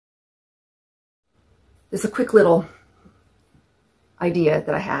This is a quick little idea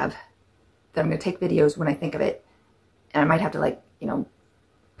that I have that I'm going to take videos when I think of it. And I might have to, like, you know,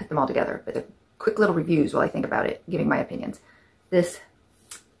 put them all together. But they're quick little reviews while I think about it, giving my opinions. This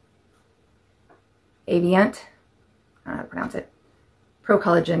Avient, I don't know how to pronounce it, Pro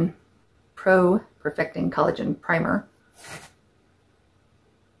Perfecting Collagen Primer.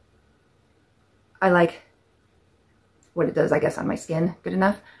 I like what it does, I guess, on my skin good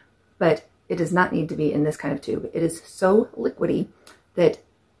enough, but it does not need to be in this kind of tube. It is so liquidy that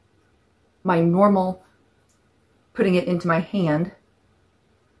my normal putting it into my hand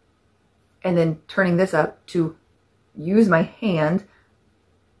and then turning this up to use my hand,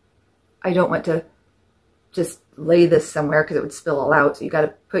 I don't want to just lay this somewhere because it would spill all out. So you got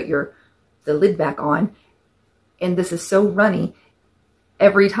to put the lid back on. And this is so runny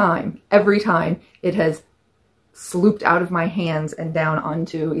every time it has slooped out of my hands and down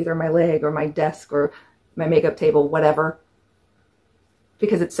onto either my leg or my desk or my makeup table, whatever,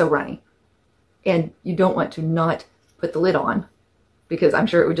 because it's so runny. And you don't want to not put the lid on because I'm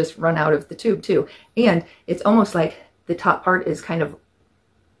sure it would just run out of the tube too. And it's almost like the top part is kind of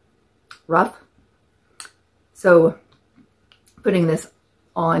rough. So putting this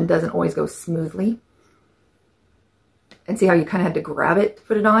on doesn't always go smoothly. And see how you kind of had to grab it to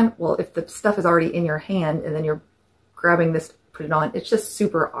put it on? Well, if the stuff is already in your hand and then you're grabbing this to put it on, it's just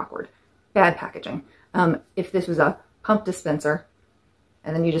super awkward. Bad packaging. If this was a pump dispenser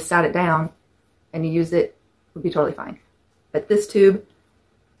and then you just sat it down and you used it, it would be totally fine. But this tube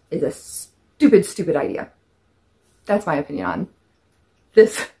is a stupid, stupid idea. That's my opinion on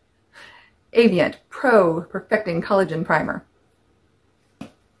this Avient Pro Perfecting Collagen Primer.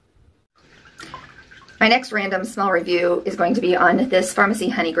 My next random small review is going to be on this Pharmacy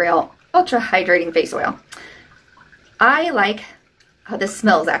Honey Grail Ultra Hydrating Face Oil. I like how this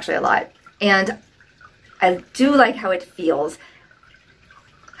smells actually a lot, and I do like how it feels.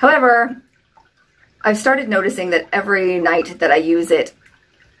 However, I've started noticing that every night that I use it,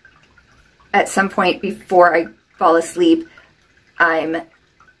 at some point before I fall asleep, I'm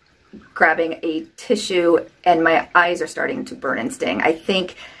grabbing a tissue and my eyes are starting to burn and sting. I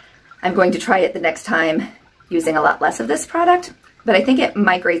think I'm going to try it the next time using a lot less of this product, but I think it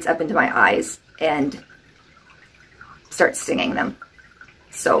migrates up into my eyes and starts stinging them.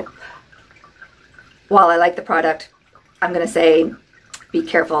 So while I like the product, I'm going to say be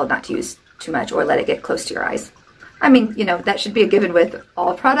careful not to use too much or let it get close to your eyes. I mean, you know, that should be a given with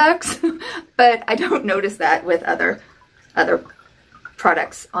all products, but I don't notice that with other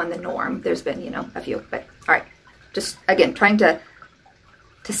products on the norm. There's been, you know, a few, but all right. Just, again, trying to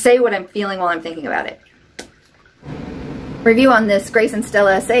say what I'm feeling while I'm thinking about it. Review on this Grace and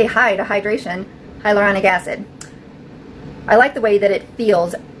Stella Say Hi to Hydration Hyaluronic Acid. I like the way that it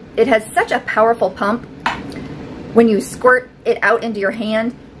feels. It has such a powerful pump. When you squirt it out into your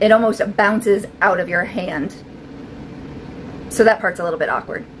hand, it almost bounces out of your hand. So that part's a little bit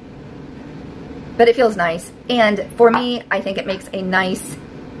awkward. But it feels nice. And for me, I think it makes a nice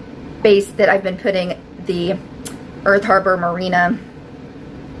base that I've been putting the Earth Harbor Marina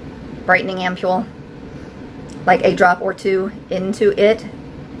brightening ampule, like a drop or two into it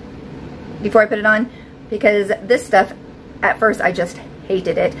before I put it on, because this stuff, at first I just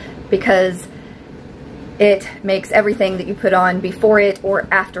hated it because it makes everything that you put on before it or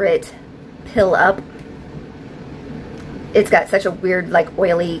after it pill up. It's got such a weird, like,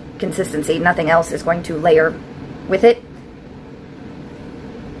 oily consistency. Nothing else is going to layer with it.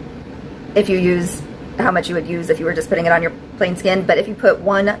 If you use how much you would use if you were just putting it on your plain skin, but if you put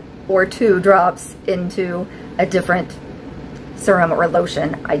 1 or 2 drops into a different serum or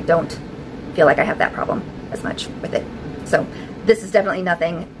lotion, I don't feel like I have that problem as much with it. So this is definitely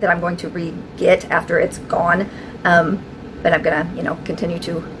nothing that I'm going to re-get after it's gone, but I'm gonna, you know, continue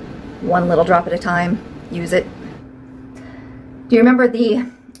to 1 little drop at a time use it. Do you remember the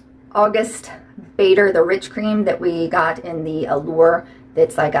August Bader, the Rich Cream that we got in the Allure?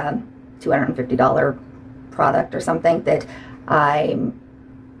 That's like a $250 product or something, that I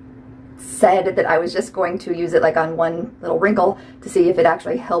said that I was just going to use it like on 1 little wrinkle to see if it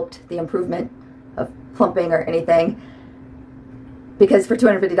actually helped the improvement of plumping or anything. Because for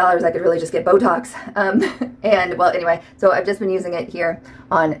 $250 I could really just get Botox. And well, anyway, so I've just been using it here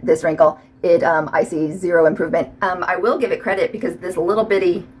on this wrinkle. I see 0 improvement. I will give it credit because this little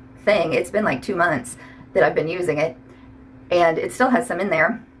bitty thing, it's been like 2 months that I've been using it, and it still has some in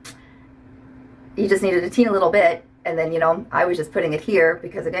there. You just needed a teeny little bit, and then, you know, I was just putting it here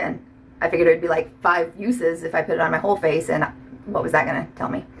because, again, I figured it would be like 5 uses if I put it on my whole face, and what was that going to tell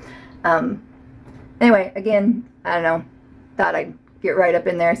me? Anyway, again, I don't know, thought I'd get right up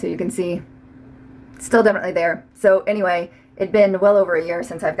in there so you can see Still definitely there. So anyway, it'd been well over a year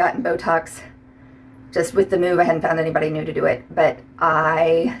since I've gotten Botox. Just with the move, I hadn't found anybody new to do it, but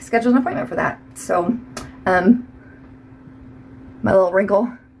I scheduled an appointment for that. So, my little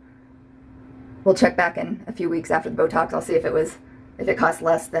wrinkle, we'll check back in a few weeks after the Botox. I'll see if it costs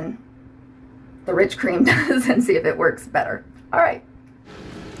less than the rich cream does and see if it works better. All right.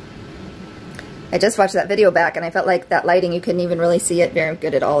 I just watched that video back and I felt like that lighting, you couldn't even really see it very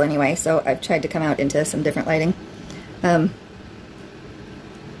good at all anyway, so I've tried to come out into some different lighting. We're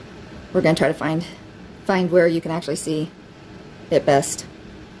going to try to find where you can actually see it best.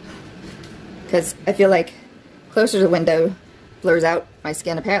 Because I feel like closer to the window blurs out my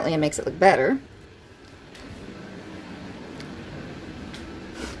skin apparently and makes it look better.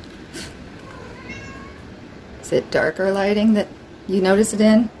 Is it darker lighting that you notice it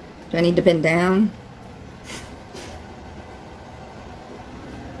in? Do I need to bend down?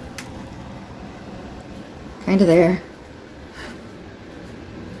 Kind of there.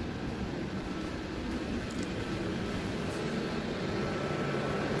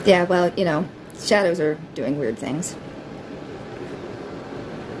 Yeah, well, you know, shadows are doing weird things.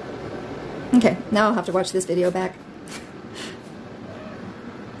 Okay, now I'll have to watch this video back.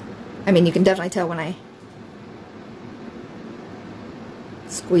 I mean, you can definitely tell when I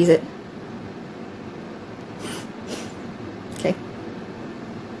squeeze it. Okay.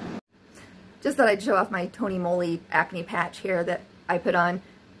 Just thought I'd show off my Tony Moly acne patch here that I put on.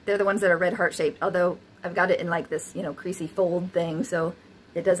 They're the ones that are red heart shaped, although I've got it in like this, you know, creasy fold thing, so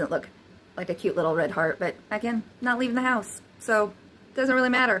it doesn't look like a cute little red heart. But again, not leaving the house, so it doesn't really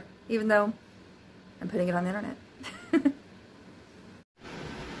matter, even though I'm putting it on the internet.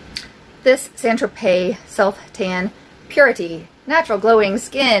 This Saint-Tropez Self-Tan Purity Natural Glowing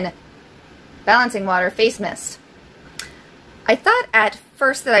Skin Balancing Water Face Mist. I thought at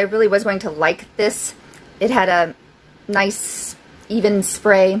first that I really was going to like this. It had a nice even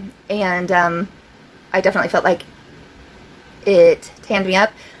spray, and I definitely felt like it tanned me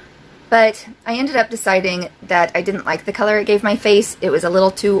up, but I ended up deciding that I didn't like the color it gave my face. It was a little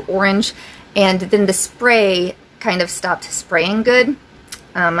too orange, and then the spray kind of stopped spraying good.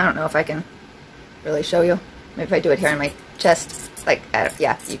 I don't know if I can really show you. Maybe if I do it here on my chest, like,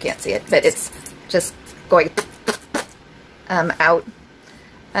 yeah, you can't see it, but it's just going out.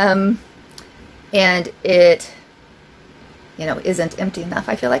 And it, you know, isn't empty enough,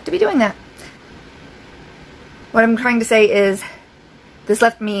 I feel like, to be doing that. What I'm trying to say is this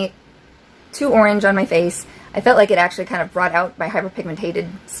left me too orange on my face. I felt like it actually kind of brought out my hyperpigmented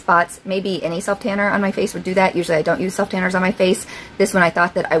spots. Maybe any self-tanner on my face would do that. Usually I don't use self-tanners on my face. This one I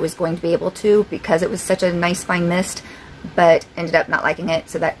thought that I was going to be able to because it was such a nice fine mist, but ended up not liking it,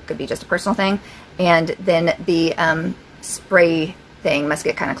 so that could be just a personal thing. And then the spray thing must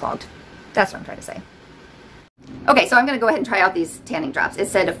get kind of clogged. That's what I'm trying to say. Okay, so I'm going to go ahead and try out these tanning drops. It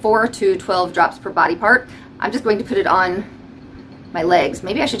said 4 to 12 drops per body part. I'm just going to put it on my legs.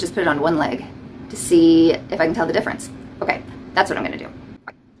 Maybe I should just put it on one leg to see if I can tell the difference. Okay, that's what I'm going to do.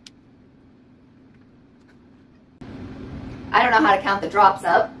 I don't know how to count the drops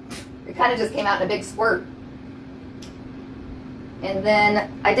up. It kind of just came out in a big squirt. And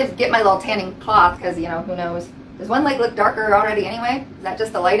then I did get my little tanning cloth because, you know, who knows. Does one leg look darker already anyway? Is that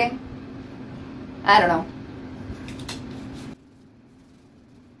just the lighting? I don't know.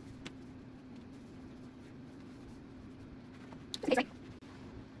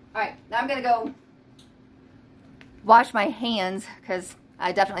 Alright, now I'm going to go wash my hands because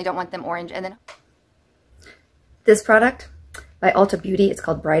I definitely don't want them orange. And then this product by Ulta Beauty, it's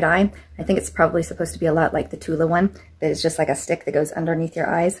called Bright Eye. I think it's probably supposed to be a lot like the Tula one, but it's just like a stick that goes underneath your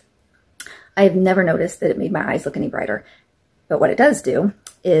eyes. I have never noticed that it made my eyes look any brighter. But what it does do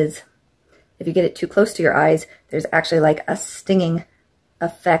is if you get it too close to your eyes, there's actually like a stinging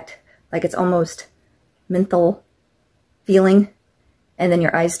effect, like it's almost menthol feeling. And then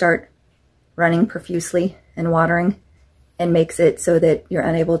your eyes start running profusely and watering, and makes it so that you're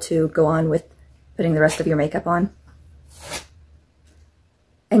unable to go on with putting the rest of your makeup on.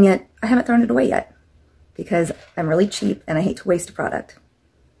 And yet, I haven't thrown it away yet because I'm really cheap and I hate to waste a product.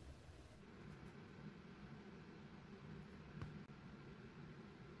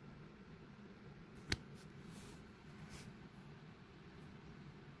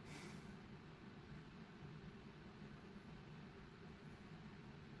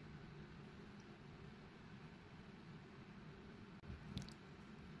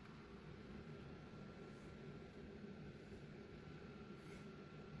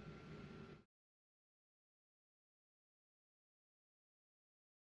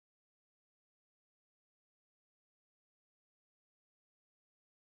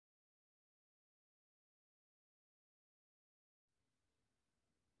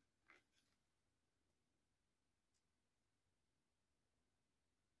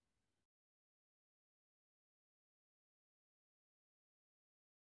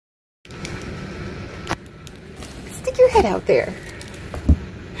 your head out there.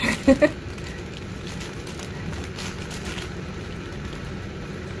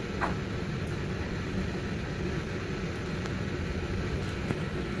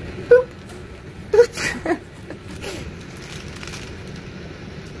 Boop. Boop.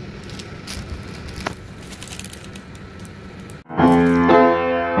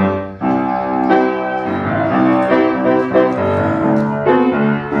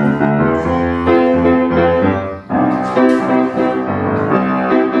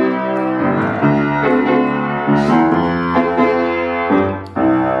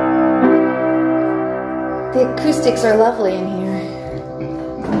 The acoustics are lovely in here.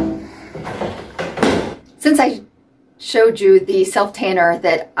 Since I showed you the self-tanner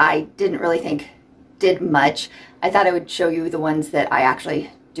that I didn't really think did much, I thought I would show you the ones that I actually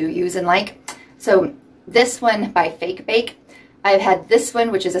do use and like. So this one by Fake Bake, I've had this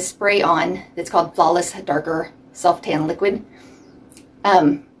one, which is a spray-on that's called Flawless Darker Self-Tan Liquid.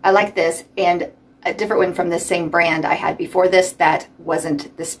 I like this, and a different one from this same brand I had before this that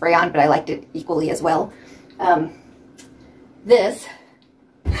wasn't the spray-on, but I liked it equally as well. This,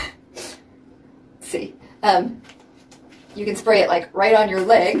 let's see, you can spray it like right on your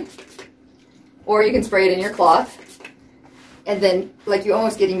leg, or you can spray it in your cloth, and then like you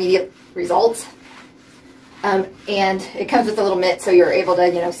almost get immediate results. And it comes with a little mitt, so you're able to,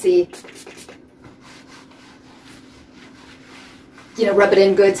 you know, see, you know, rub it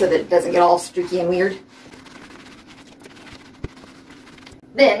in good so that it doesn't get all streaky and weird.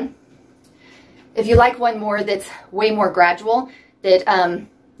 Then, if you like one more that's way more gradual, that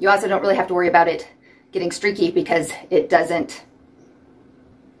you also don't really have to worry about it getting streaky because it doesn't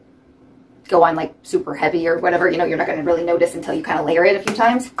go on like super heavy or whatever, you know, you're not going to really notice until you kind of layer it a few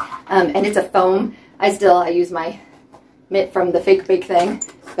times. And it's a foam. I use my mitt from the Fake Bake thing,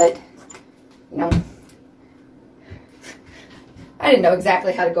 but, you know, I didn't know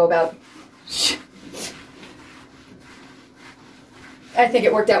exactly how to go about. I think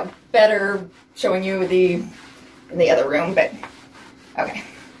it worked out better showing you in the other room, but okay.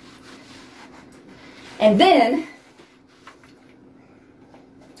 And then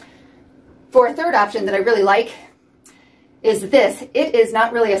for a third option that I really like is this. It is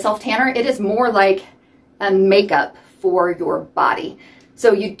not really a self-tanner. It is more like a makeup for your body.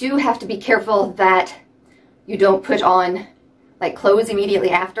 So you do have to be careful that you don't put on like clothes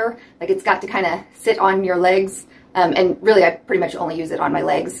immediately after. Like it's got to kind of sit on your legs. And really I pretty much only use it on my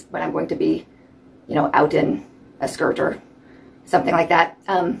legs when I'm going to be, you know, out in a skirt or something like that.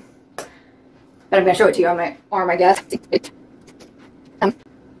 But I'm going to show it to you on my arm, I guess.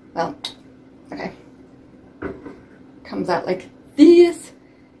 Well, okay. Comes out like this.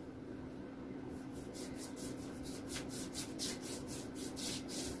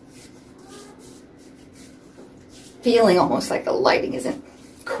 Feeling almost like the lighting isn't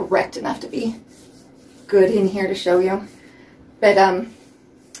correct enough to be good in here to show you. But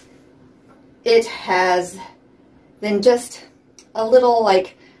it has then just a little,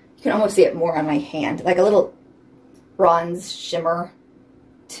 like, you can almost see it more on my hand, like a little bronze shimmer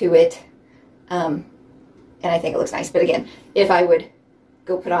to it. And I think it looks nice. But again, if I would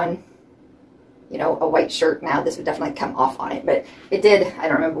go put on, you know, a white shirt now, this would definitely come off on it. But it did, I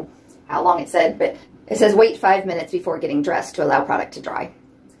don't remember how long it said, but it says wait 5 minutes before getting dressed to allow product to dry.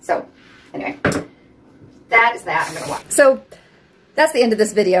 So anyway, that is that. I'm going to watch. So that's the end of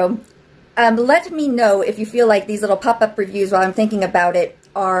this video. Let me know if you feel like these little pop-up reviews while I'm thinking about it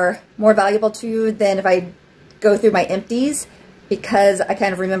are more valuable to you than if I go through my empties, because I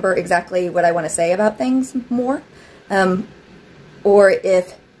kind of remember exactly what I want to say about things more. Or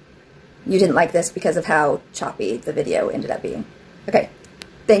if you didn't like this because of how choppy the video ended up being. Okay,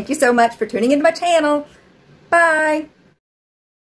 thank you so much for tuning into my channel. Bye!